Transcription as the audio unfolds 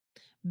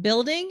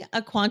Building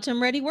a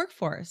Quantum Ready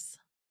Workforce.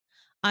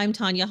 I'm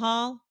Tanya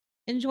Hall,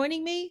 and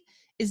joining me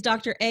is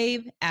Dr.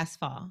 Abe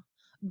Asfaw,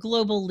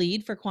 Global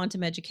Lead for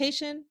Quantum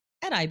Education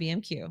at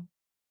IBMQ.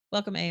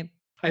 Welcome, Abe.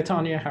 Hi,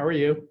 Tanya. How are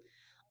you?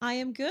 I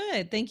am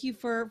good. Thank you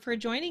for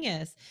joining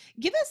us.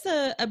 Give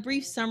us a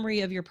brief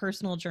summary of your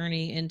personal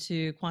journey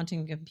into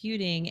quantum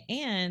computing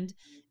and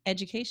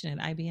education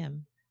at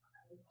IBM.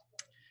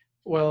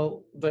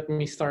 Well, let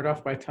me start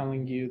off by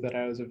telling you that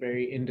I was a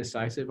very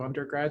indecisive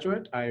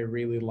undergraduate. I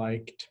really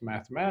liked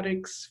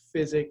mathematics,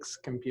 physics,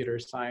 computer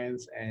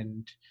science,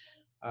 and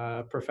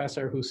a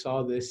professor who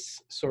saw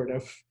this sort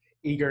of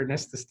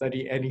eagerness to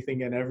study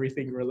anything and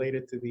everything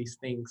related to these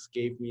things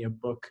gave me a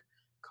book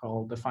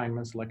called the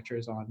Feynman's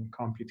Lectures on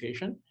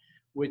Computation,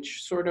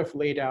 which sort of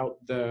laid out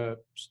the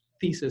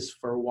thesis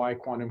for why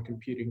quantum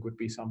computing would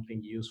be something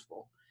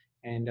useful.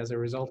 And as a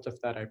result of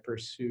that, I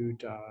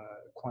pursued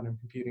quantum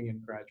computing in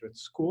graduate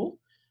school.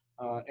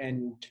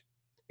 And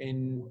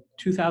in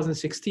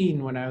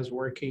 2016, when I was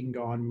working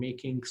on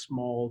making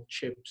small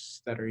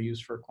chips that are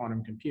used for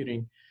quantum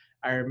computing,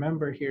 I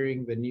remember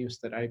hearing the news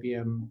that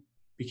IBM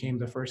became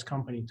the first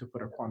company to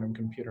put a quantum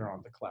computer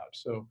on the cloud.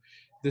 So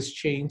this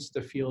changed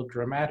the field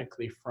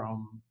dramatically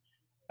from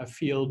a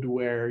field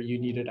where you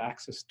needed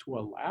access to a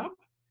lab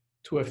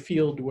to a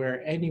field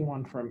where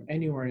anyone from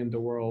anywhere in the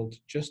world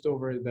just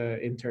over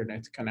the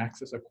internet can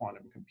access a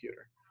quantum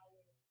computer.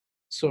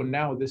 So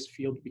now this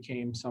field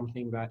became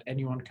something that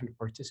anyone can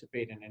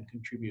participate in and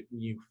contribute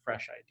new,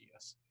 fresh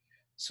ideas.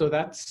 So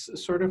that's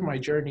sort of my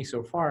journey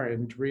so far.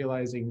 And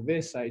realizing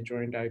this, I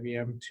joined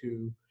IBM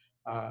to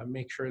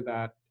make sure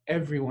that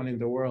everyone in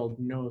the world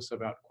knows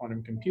about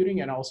quantum computing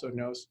and also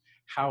knows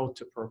how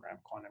to program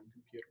quantum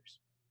computers.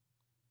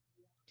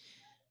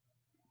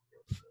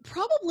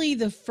 Probably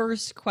the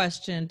first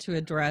question to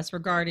address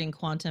regarding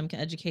quantum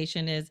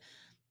education is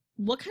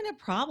what kind of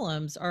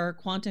problems are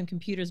quantum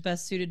computers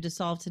best suited to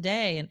solve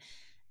today? And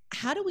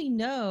how do we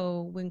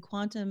know when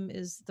quantum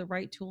is the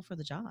right tool for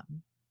the job?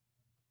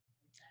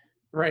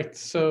 Right.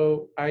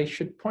 So I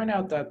should point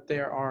out that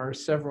there are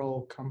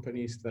several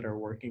companies that are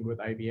working with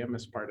IBM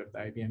as part of the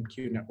IBM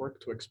Q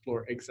network to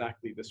explore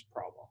exactly this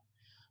problem.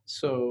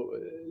 So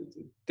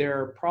there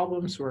are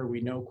problems where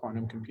we know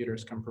quantum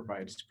computers can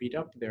provide speed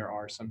up. There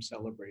are some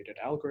celebrated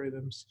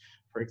algorithms,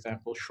 for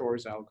example,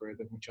 Shor's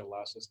algorithm, which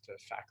allows us to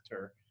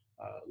factor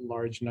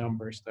large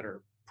numbers that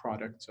are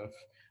products of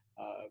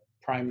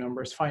prime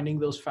numbers, finding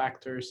those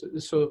factors.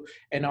 So,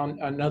 and on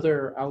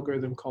another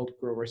algorithm called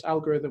Grover's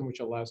algorithm, which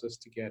allows us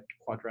to get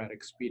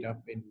quadratic speed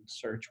up in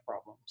search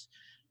problems.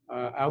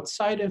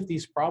 Outside of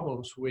these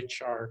problems,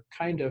 which are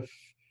kind of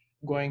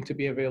going to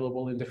be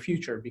available in the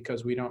future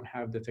because we don't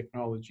have the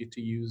technology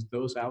to use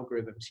those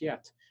algorithms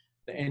yet.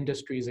 The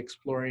industry is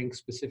exploring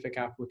specific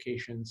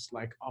applications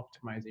like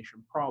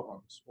optimization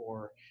problems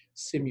or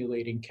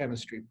simulating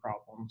chemistry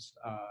problems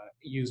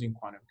using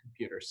quantum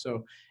computers.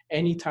 So,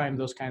 anytime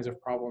those kinds of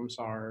problems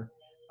are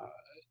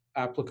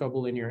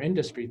applicable in your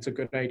industry, it's a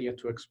good idea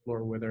to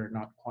explore whether or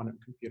not quantum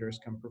computers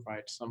can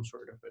provide some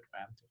sort of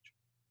advantage.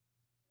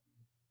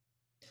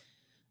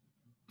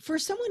 For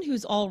someone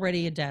who's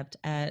already adept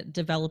at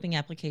developing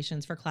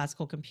applications for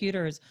classical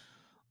computers,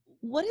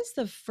 what is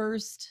the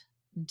first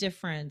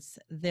difference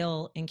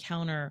they'll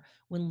encounter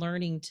when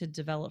learning to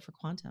develop for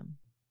quantum?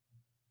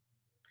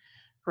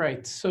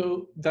 Right.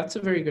 So that's a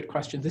very good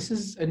question. This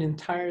is an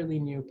entirely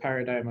new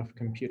paradigm of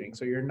computing.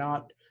 So you're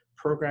not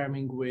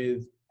programming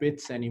with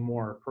bits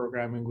anymore,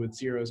 programming with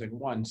zeros and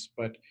ones,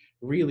 but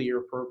really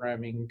you're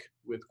programming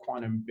with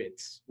quantum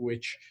bits,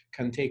 which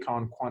can take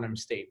on quantum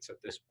states at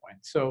this point.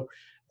 So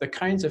the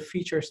kinds of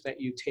features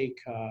that you take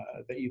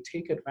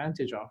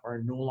advantage of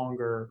are no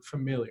longer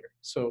familiar.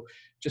 So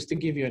just to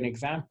give you an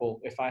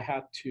example, if I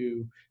had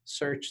to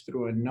search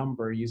through a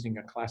number using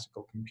a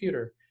classical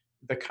computer,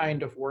 the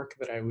kind of work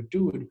that I would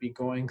do would be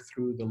going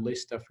through the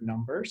list of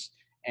numbers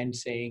and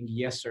saying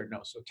yes or no.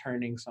 So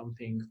turning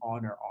something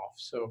on or off.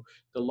 So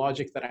the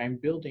logic that I'm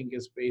building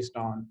is based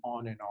on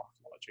and off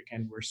logic,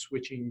 and we're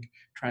switching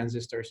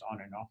transistors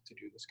on and off to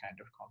do this kind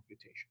of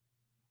computation.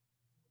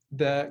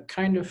 The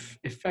kind of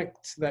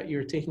effects that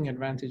you're taking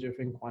advantage of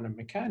in quantum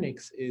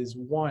mechanics is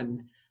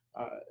one,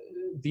 uh,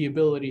 the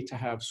ability to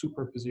have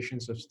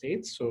superpositions of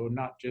states. So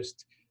not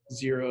just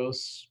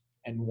zeros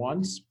and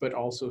ones, but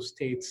also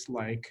states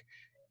like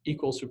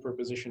equal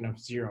superposition of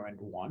 0 and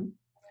 1.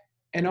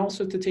 And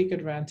also to take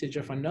advantage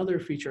of another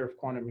feature of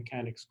quantum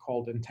mechanics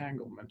called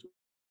entanglement,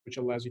 which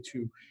allows you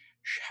to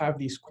have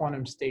these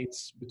quantum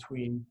states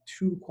between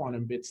two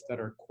quantum bits that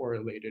are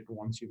correlated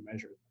once you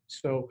measure them.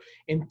 So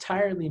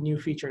entirely new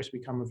features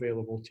become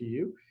available to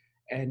you.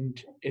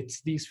 And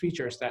it's these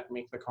features that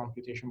make the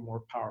computation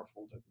more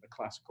powerful than the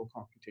classical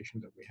computation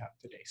that we have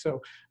today.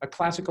 So a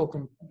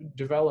classical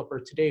developer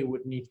today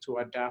would need to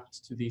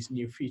adapt to these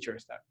new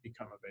features that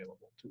become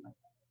available to them.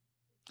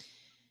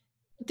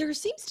 There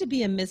seems to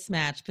be a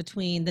mismatch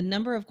between the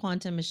number of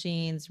quantum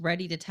machines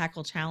ready to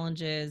tackle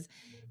challenges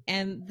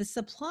and the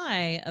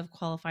supply of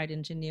qualified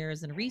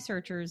engineers and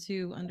researchers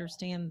who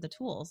understand the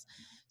tools.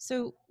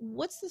 So,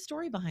 what's the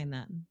story behind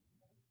that?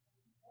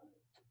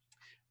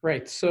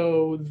 Right.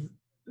 So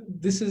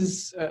this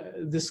is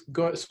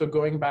so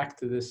going back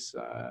to this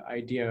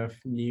idea of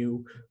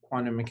new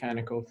quantum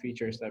mechanical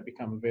features that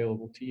become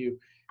available to you,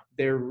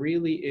 there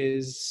really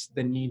is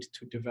the need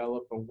to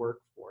develop a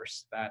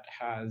workforce that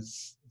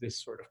has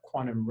this sort of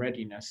quantum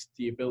readiness,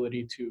 the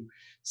ability to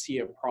see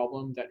a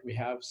problem that we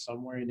have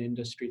somewhere in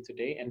industry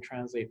today and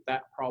translate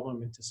that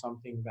problem into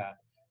something that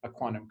a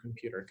quantum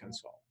computer can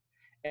solve.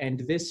 And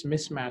this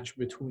mismatch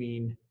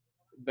between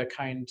the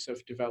kinds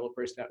of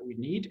developers that we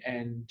need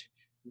and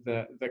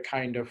the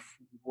kind of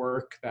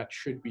work that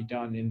should be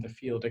done in the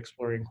field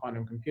exploring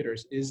quantum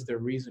computers is the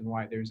reason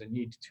why there's a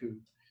need to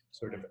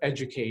sort of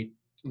educate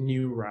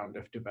new round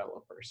of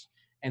developers.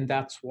 And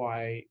that's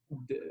why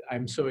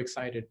I'm so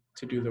excited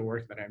to do the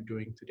work that I'm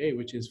doing today,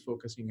 which is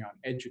focusing on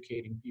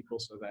educating people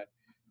so that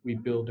we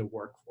build a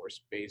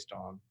workforce based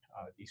on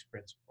these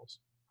principles.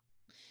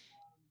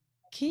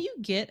 Can you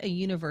get a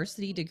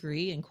university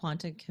degree in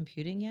quantum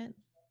computing yet?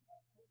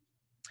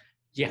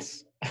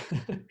 Yes,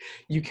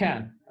 you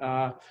can.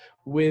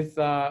 With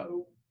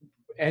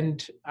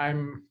and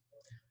I'm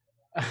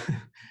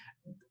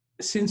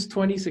since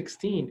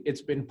 2016,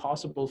 it's been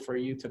possible for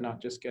you to not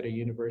just get a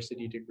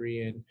university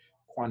degree in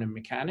quantum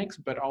mechanics,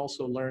 but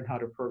also learn how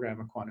to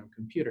program a quantum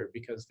computer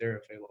because they're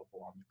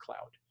available on the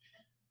cloud.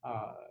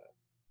 Uh,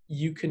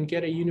 you can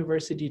get a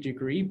university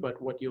degree,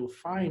 but what you'll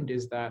find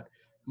is that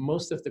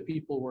most of the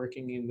people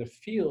working in the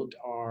field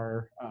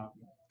are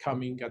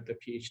coming at the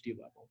PhD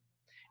level.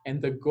 And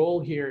the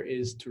goal here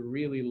is to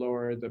really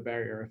lower the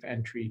barrier of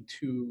entry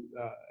to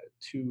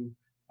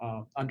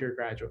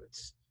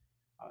undergraduates.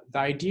 The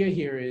idea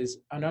here is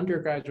an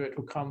undergraduate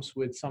who comes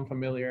with some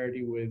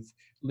familiarity with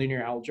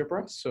linear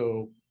algebra,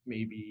 so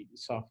maybe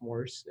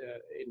sophomores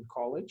in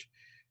college,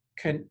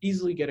 can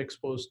easily get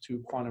exposed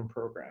to quantum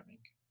programming.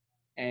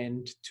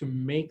 And to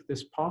make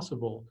this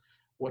possible,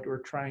 what we're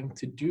trying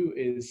to do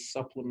is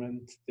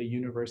supplement the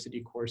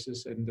university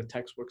courses and the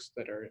textbooks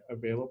that are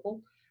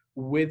available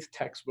with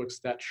textbooks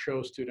that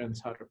show students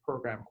how to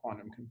program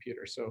quantum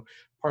computers. So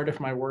part of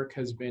my work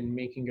has been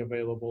making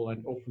available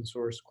an open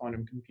source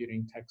quantum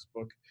computing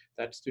textbook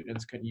that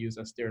students can use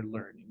as they're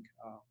learning.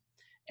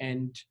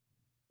 And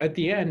at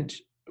the end,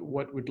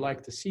 what we'd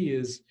like to see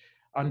is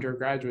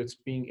undergraduates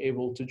being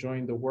able to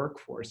join the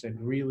workforce and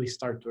really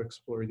start to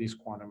explore these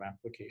quantum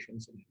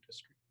applications in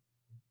industry.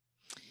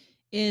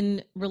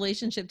 In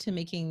relationship to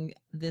making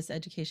this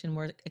education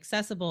more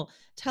accessible,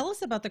 tell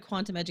us about the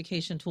quantum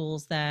education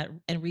tools that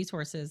and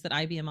resources that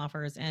IBM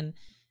offers and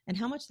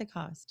how much they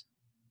cost.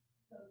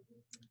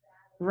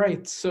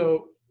 Right.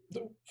 So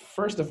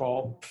first of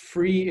all,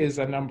 free is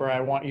a number I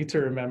want you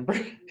to remember.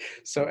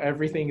 So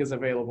everything is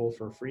available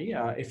for free.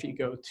 If you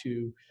go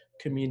to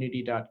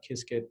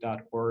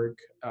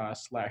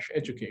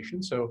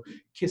community.qiskit.org/education. So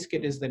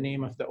Qiskit is the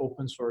name of the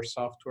open source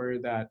software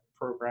that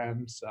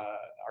programs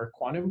our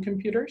quantum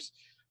computers.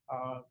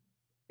 Uh,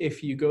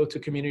 if you go to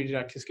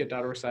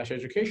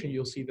community.qiskit.org/education,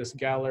 you'll see this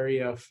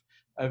gallery of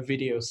a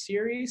video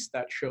series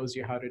that shows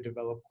you how to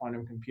develop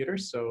quantum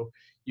computers. So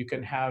you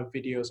can have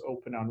videos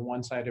open on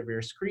one side of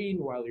your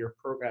screen while you're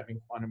programming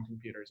quantum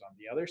computers on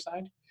the other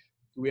side.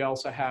 We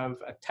also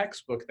have a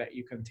textbook that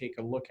you can take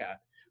a look at,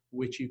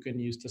 which you can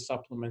use to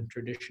supplement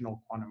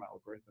traditional quantum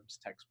algorithms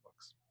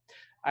textbooks.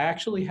 I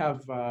actually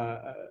have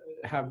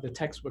the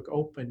textbook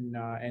open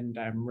and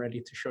I'm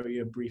ready to show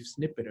you a brief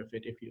snippet of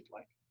it if you'd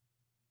like.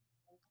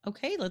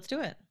 Okay, let's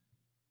do it.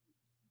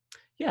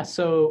 Yeah,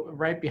 so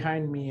right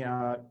behind me,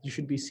 you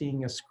should be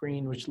seeing a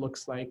screen which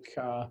looks like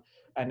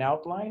an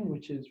outline,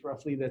 which is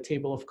roughly the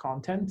table of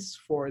contents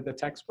for the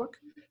textbook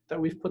that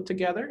we've put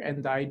together.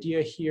 And the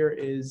idea here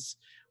is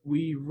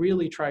we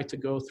really try to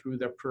go through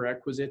the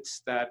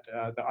prerequisites that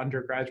the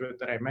undergraduate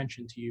that I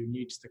mentioned to you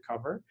needs to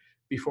cover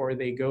before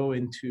they go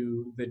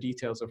into the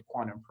details of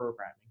quantum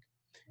programming.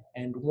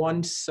 And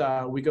once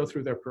we go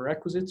through their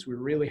prerequisites, we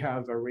really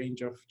have a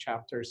range of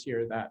chapters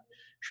here that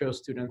show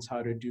students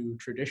how to do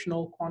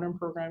traditional quantum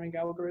programming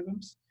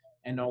algorithms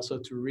and also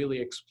to really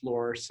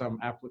explore some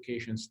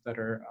applications that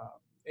are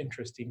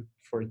interesting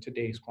for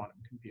today's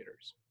quantum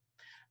computers.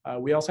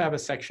 We also have a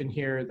section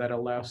here that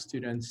allows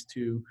students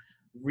to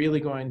really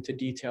go into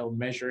detail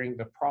measuring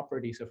the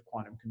properties of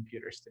quantum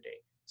computers today.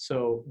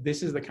 So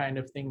this is the kind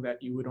of thing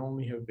that you would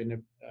only have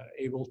been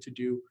able to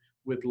do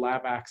with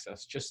lab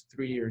access just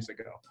 3 years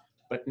ago.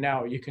 But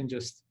now you can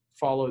just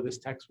follow this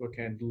textbook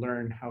and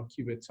learn how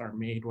qubits are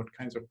made, what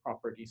kinds of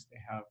properties they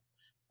have,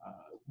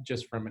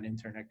 just from an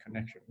internet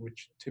connection,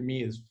 which to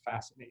me is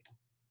fascinating.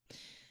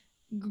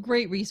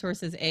 Great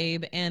resources,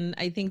 Abe. And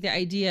I think the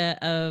idea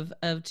of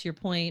to your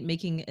point,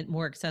 making it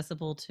more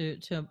accessible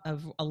to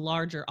a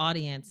larger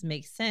audience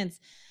makes sense.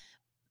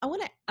 I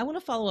want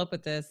to follow up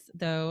with this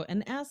though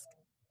and ask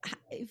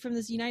from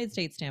this United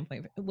States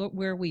standpoint,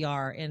 where we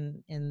are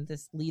in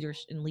this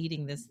leadership in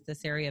leading this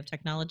area of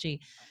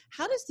technology,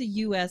 how does the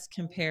U.S.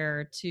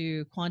 compare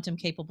to quantum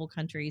capable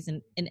countries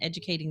in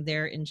educating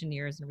their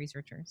engineers and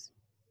researchers?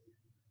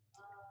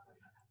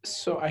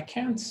 So I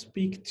can't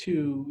speak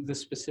to the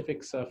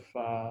specifics of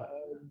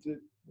the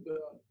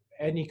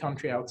any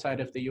country outside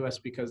of the US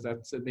because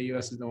the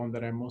US is the one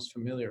that I'm most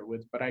familiar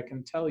with. But I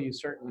can tell you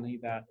certainly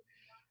that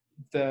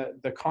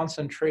the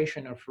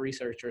concentration of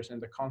researchers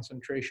and the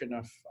concentration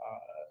of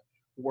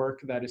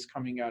work that is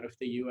coming out of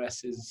the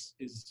US is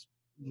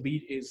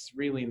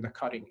really in the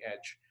cutting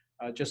edge.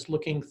 Just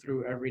looking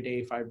through every day,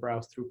 if I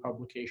browse through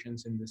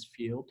publications in this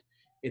field,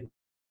 it's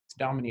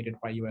dominated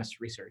by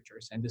US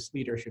researchers, and this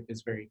leadership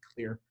is very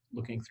clear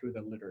looking through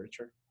the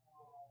literature.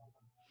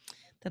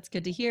 That's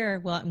good to hear.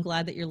 Well, I'm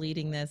glad that you're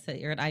leading this,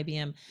 that you're at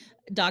IBM.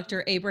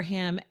 Dr.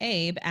 Abraham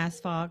Abe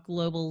Asfaw,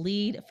 Global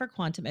Lead for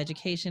Quantum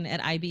Education at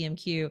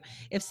IBMQ.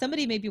 If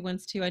somebody maybe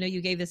wants to, I know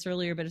you gave this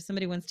earlier, but if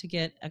somebody wants to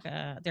get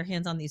their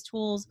hands on these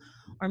tools,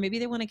 or maybe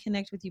they want to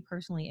connect with you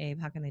personally, Abe,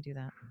 how can they do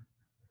that?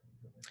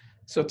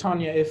 So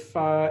Tanya, if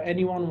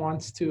anyone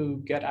wants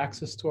to get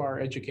access to our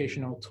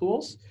educational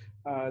tools,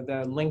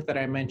 the link that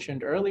I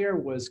mentioned earlier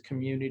was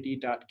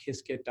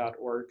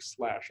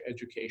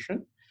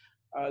community.qiskit.org/education.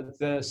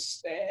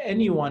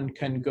 Anyone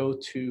can go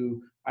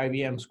to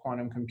IBM's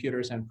quantum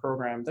computers and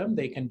program them.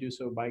 They can do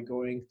so by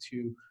going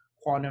to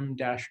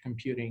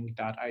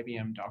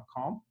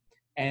quantum-computing.ibm.com.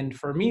 And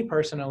for me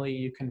personally,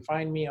 you can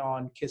find me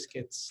on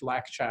Qiskit's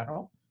Slack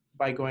channel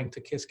by going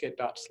to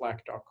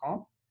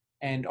qiskit.slack.com,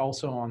 and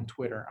also on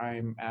Twitter.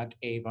 I'm at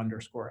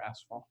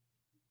Abe_Asfaw.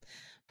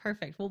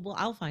 Perfect. Well,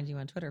 I'll find you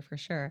on Twitter for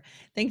sure.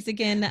 Thanks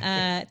again.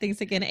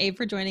 Thanks again, Abe,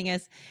 for joining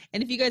us.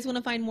 And if you guys want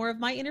to find more of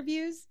my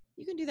interviews,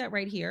 you can do that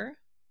right here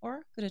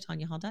or go to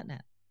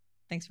tanyahall.net.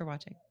 Thanks for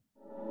watching.